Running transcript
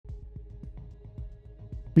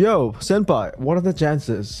Yo, senpai, what are the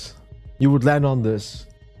chances you would land on this?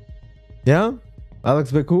 Yeah? Alex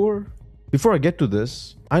Becker? Before I get to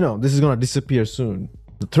this, I know this is gonna disappear soon.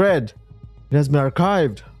 The thread, it has been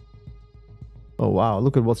archived. Oh wow,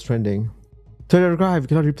 look at what's trending. Thread archived,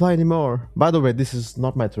 cannot reply anymore. By the way, this is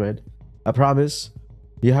not my thread. I promise.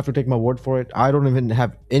 You have to take my word for it. I don't even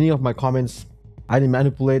have any of my comments. I didn't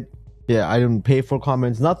manipulate. Yeah, I didn't pay for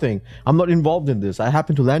comments, nothing. I'm not involved in this. I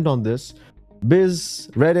happen to land on this.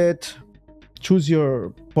 Biz, Reddit, choose your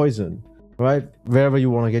poison, right? Wherever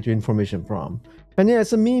you want to get your information from. And yeah,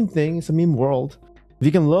 it's a meme thing. It's a meme world.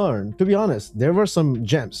 We can learn. To be honest, there were some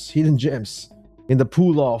gems, hidden gems in the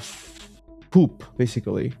pool of poop,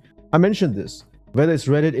 basically. I mentioned this. Whether it's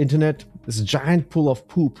Reddit, internet, this giant pool of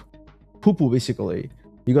poop. Poo-poo, basically.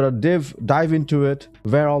 You gotta dive into it,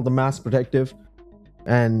 wear all the mask protective.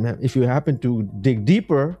 And if you happen to dig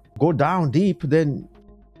deeper, go down deep, then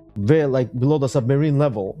where like below the submarine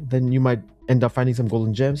level, then you might end up finding some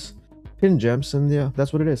golden gems, hidden gems, and yeah,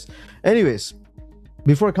 that's what it is. Anyways,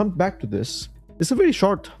 before I come back to this, it's a very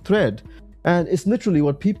short thread, and it's literally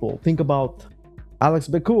what people think about Alex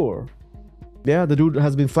Becker. Yeah, the dude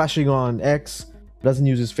has been flashing on X, doesn't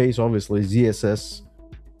use his face, obviously, ZSS.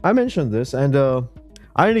 I mentioned this, and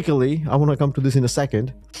ironically, I want to come to this in a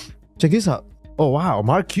second. Check this out. Oh wow,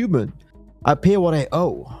 Mark Cuban. I pay what I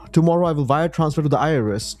owe. Tomorrow I will wire transfer to the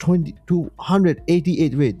IRS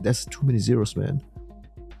 288. Wait, that's too many zeros, man.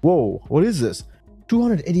 Whoa, what is this?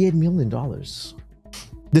 $288 million.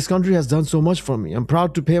 This country has done so much for me. I'm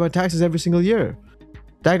proud to pay my taxes every single year.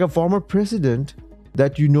 Tag a former president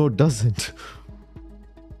that you know doesn't.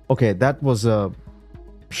 Okay, that was a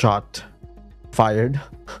shot fired.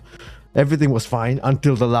 Everything was fine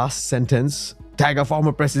until the last sentence. Tag a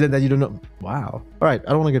former president that you don't know. Wow. All right, I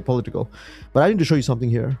don't want to get political, but I need to show you something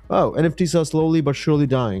here. Oh, NFTs are slowly but surely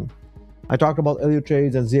dying. I talked about Elliott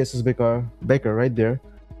trades and ZSS Becker right there,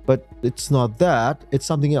 but it's not that. It's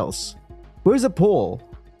something else. Where's the poll?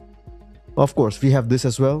 Of course, we have this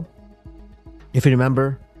as well. If you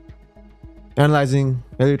remember, analyzing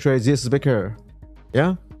Elliott trades, ZSS Becker.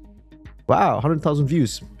 Yeah. Wow, 100,000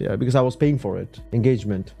 views. Yeah, because I was paying for it.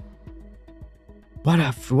 Engagement. What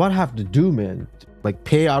have to do, man? Like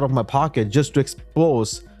pay out of my pocket just to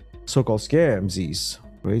expose so-called scamsies.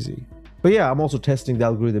 Crazy. But yeah, I'm also testing the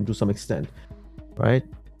algorithm to some extent, right?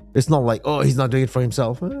 It's not like, oh, he's not doing it for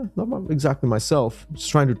himself. Not exactly myself.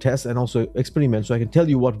 Just trying to test and also experiment so I can tell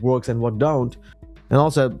you what works and what don't, and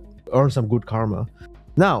also earn some good karma.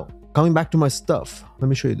 Now, coming back to my stuff, let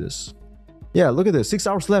me show you this. Yeah, look at this. 6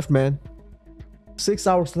 hours left, man. 6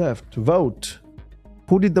 hours left to vote.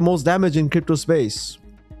 Who did the most damage in crypto space?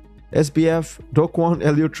 SBF, Dokwon,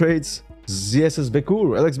 Elliott Trades, ZSS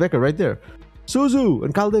Becker, Alex Becker right there. Suzu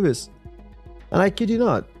and Carl Davis. And I kid you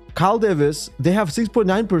not, Carl Davis, they have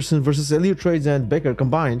 6.9% versus Elliott Trades and Becker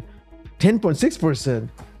combined 10.6%.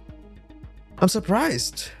 I'm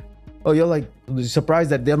surprised. Oh, you're like surprised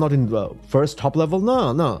that they're not in the first top level?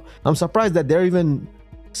 No. I'm surprised that they're even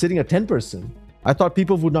sitting at 10%. I thought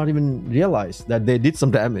people would not even realize that they did some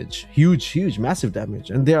damage. Huge, massive damage.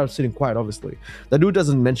 And they are sitting quiet, obviously. The dude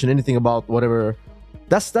doesn't mention anything about whatever.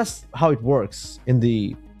 That's how it works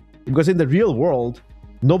because in the real world,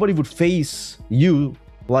 nobody would face you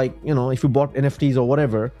like, you know, if you bought NFTs or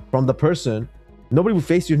whatever from the person, nobody would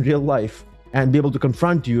face you in real life and be able to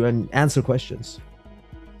confront you and answer questions.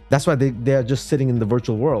 That's why they are just sitting in the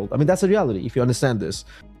virtual world. I mean, that's a reality if you understand this.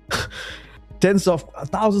 Tens of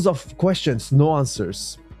thousands of questions, no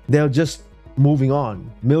answers. They're just moving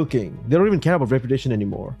on, milking. They don't even care about reputation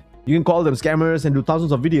anymore. You can call them scammers and do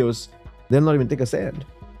thousands of videos. They'll not even take a stand.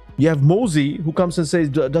 You have Mosey who comes and says,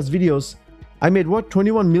 does videos. I made what?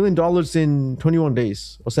 $21 million in 21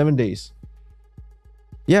 days or 7 days.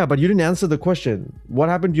 Yeah, but you didn't answer the question. What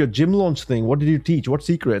happened to your gym launch thing? What did you teach? What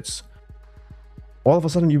secrets? All of a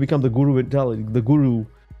sudden you become the guru mentality, the guru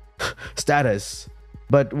status.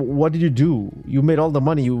 But what did you do? You made all the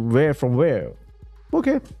money. Where from where?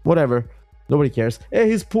 Okay, whatever. Nobody cares. Hey,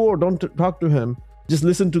 he's poor. Don't talk to him. Just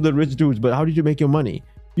listen to the rich dudes. But how did you make your money?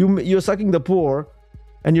 You're sucking the poor,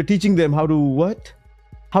 and you're teaching them how to what?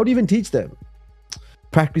 How do you even teach them?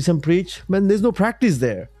 Practice and preach? Man, there's no practice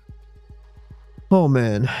there. Oh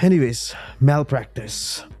man. Anyways,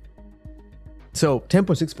 malpractice. So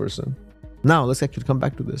 10.6%. Now let's actually come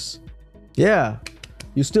back to this. Yeah,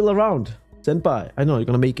 you're still around. Senpai, I know you're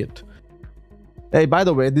gonna make it. Hey, by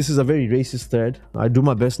the way, this is a very racist thread. I do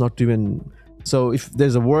my best not to even... So if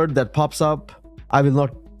there's a word that pops up, I will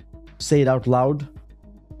not say it out loud.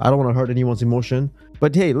 I don't want to hurt anyone's emotion.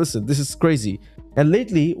 But hey, listen, this is crazy. And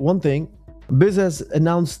lately, one thing, Biz has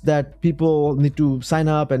announced that people need to sign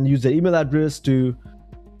up and use their email address to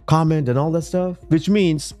comment and all that stuff, which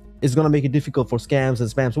means it's gonna make it difficult for scams and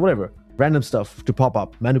spams or whatever, random stuff to pop up,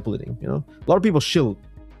 manipulating. A lot of people shill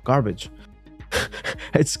garbage.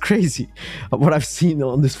 It's crazy what I've seen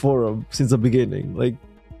on this forum since the beginning. Like,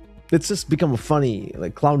 it's just become a funny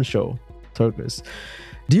clown show circus.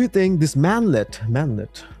 Do you think this manlet,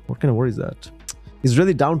 what kind of word is that, is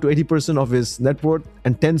really down to 80% of his net worth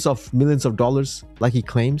and tens of millions of dollars like he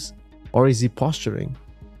claims? Or is he posturing?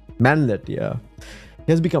 Manlet, yeah.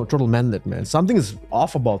 He has become a total manlet, man. Something is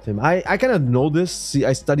off about him. I kind of know this. See,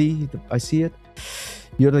 I see it.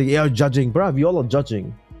 You're like, yeah, judging. Bruh, we all are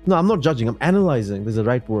judging. No, I'm not judging. I'm analyzing. There's the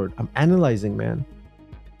right word. I'm analyzing, man.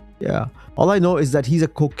 Yeah. All I know is that he's a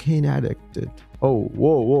cocaine addict. Oh,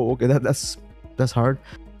 whoa. Okay, that's hard.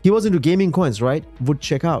 He was into gaming coins, right? Would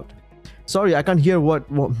check out. Sorry, I can't hear what.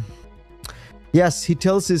 Yes, he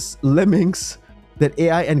tells his lemmings that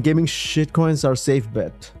AI and gaming shitcoins are safe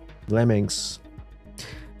bet. Lemmings.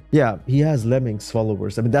 Yeah, he has lemmings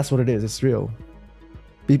followers. I mean, that's what it is. It's real.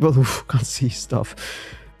 People who can't see stuff.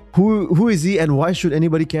 Who is he and why should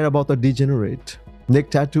anybody care about the degenerate?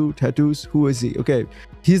 Nick tattoos? Who is he? Okay,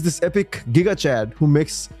 he's this epic Giga Chad who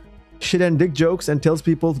makes shit and dick jokes and tells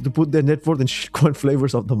people to put their net worth in shitcoin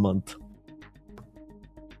flavors of the month.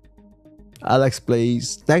 Alex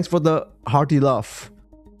plays. Thanks for the hearty laugh.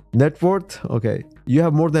 Net worth? Okay. You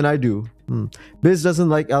have more than I do. Biz doesn't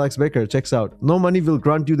like Alex Becker. Checks out. No money will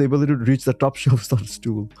grant you the ability to reach the top shelves on a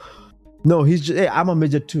stool. No, he's just, hey, I'm a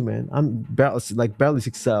midget too, man. I'm barely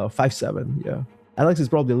 5'7". Yeah. Alex is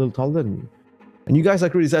probably a little taller than me. And you guys are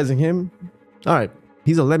criticizing him? Alright.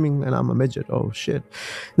 He's a lemming and I'm a midget. Oh shit.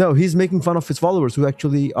 No, he's making fun of his followers who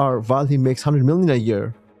actually are, while he makes 100 million a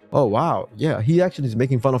year. Oh wow. Yeah, he actually is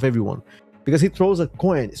making fun of everyone. Because he throws a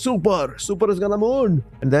coin, super is gonna moon,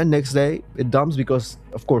 and then next day it dumps because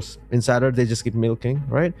of course insider they just keep milking,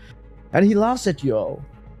 right? And he laughs at you all.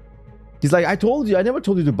 He's like, I never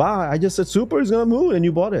told you to buy. I just said super is gonna moon and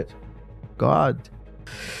you bought it. God,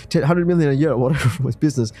 100 million a year, whatever from his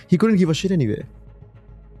business. He couldn't give a shit anyway.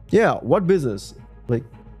 Yeah, what business? Like,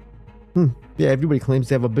 yeah, everybody claims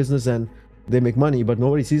they have a business and they make money, but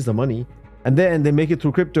nobody sees the money. And then they make it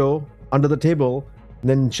through crypto under the table.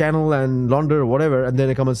 Then channel and launder or whatever, and then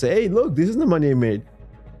they come and say, hey, look, this is the money I made.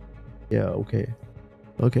 Yeah, okay.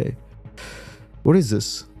 What is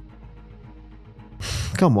this?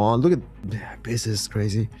 Come on, look at this. Is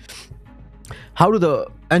crazy. How do the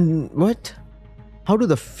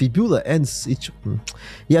fibula ends each?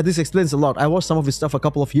 Yeah, this explains a lot. I watched some of his stuff a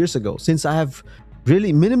couple of years ago. Since I have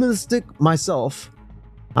really minimalistic myself,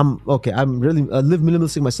 I live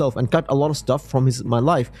minimalistic myself and cut a lot of stuff from my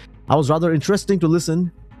life. I was rather interesting to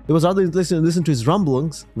listen. It was rather interesting to listen to his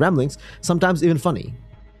ramblings, sometimes even funny.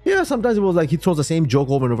 Yeah, sometimes it was like he throws the same joke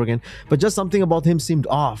over and over again, but just something about him seemed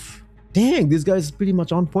off. Dang, this guy is pretty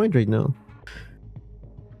much on point right now.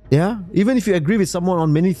 Yeah, even if you agree with someone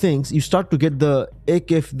on many things, you start to get the ick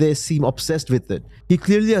if they seem obsessed with it. He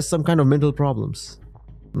clearly has some kind of mental problems.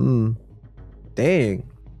 Dang.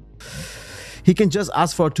 He can just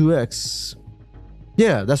ask for 2x.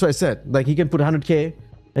 Yeah, that's what I said. Like, he can put 100k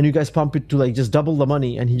and you guys pump it to like just double the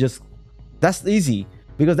money, and that's easy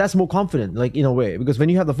because that's more confident, like in a way, because when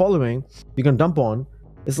you have the following you can dump on,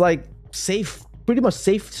 it's like pretty much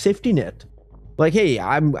safety net. Like, hey,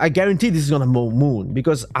 I guarantee this is gonna moon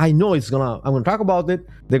because I know I'm gonna talk about it,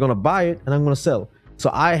 they're gonna buy it, and I'm gonna sell. So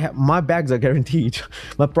my bags are guaranteed.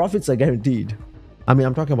 My profits are guaranteed. I mean,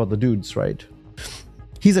 I'm talking about the dudes, right?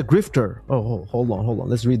 He's a grifter. Oh, hold on.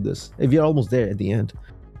 Let's read this. If you're almost there at the end.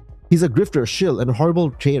 He's a grifter, shill, and a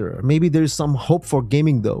horrible trader. Maybe there is some hope for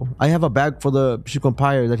gaming though. I have a bag for the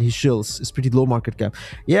compire that he shills. It's pretty low market cap.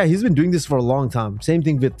 Yeah, he's been doing this for a long time. Same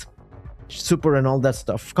thing with super and all that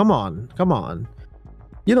stuff. Come on.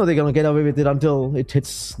 You know they're gonna get away with it until it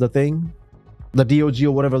hits the thing. The DOG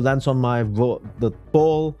or whatever lands on the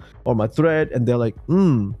poll or my thread, and they're like,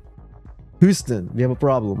 Houston, we have a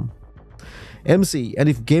problem. MC, and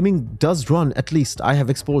if gaming does run, at least I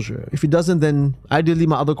have exposure. If it doesn't, then ideally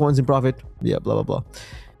my other coins in profit. Yeah, blah blah blah.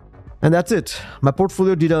 And that's it. My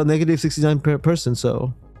portfolio did a negative 69%.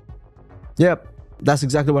 So yep, that's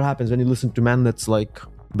exactly what happens when you listen to manlets like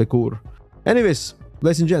Becker. Anyways,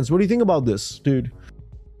 ladies and gents, what do you think about this, dude?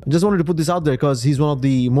 I just wanted to put this out there because he's one of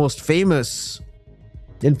the most famous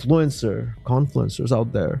confluencers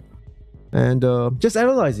out there. And just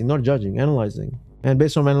analyzing, not judging, analyzing. And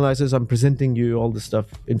based on analysis, I'm presenting you all this stuff,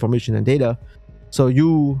 information and data, so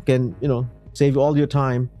you can, save all your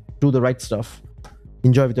time, do the right stuff,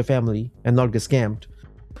 enjoy with your family, and not get scammed.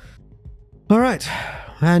 All right.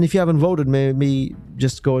 And if you haven't voted, maybe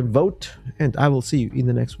just go and vote, and I will see you in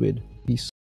the next vid. Peace.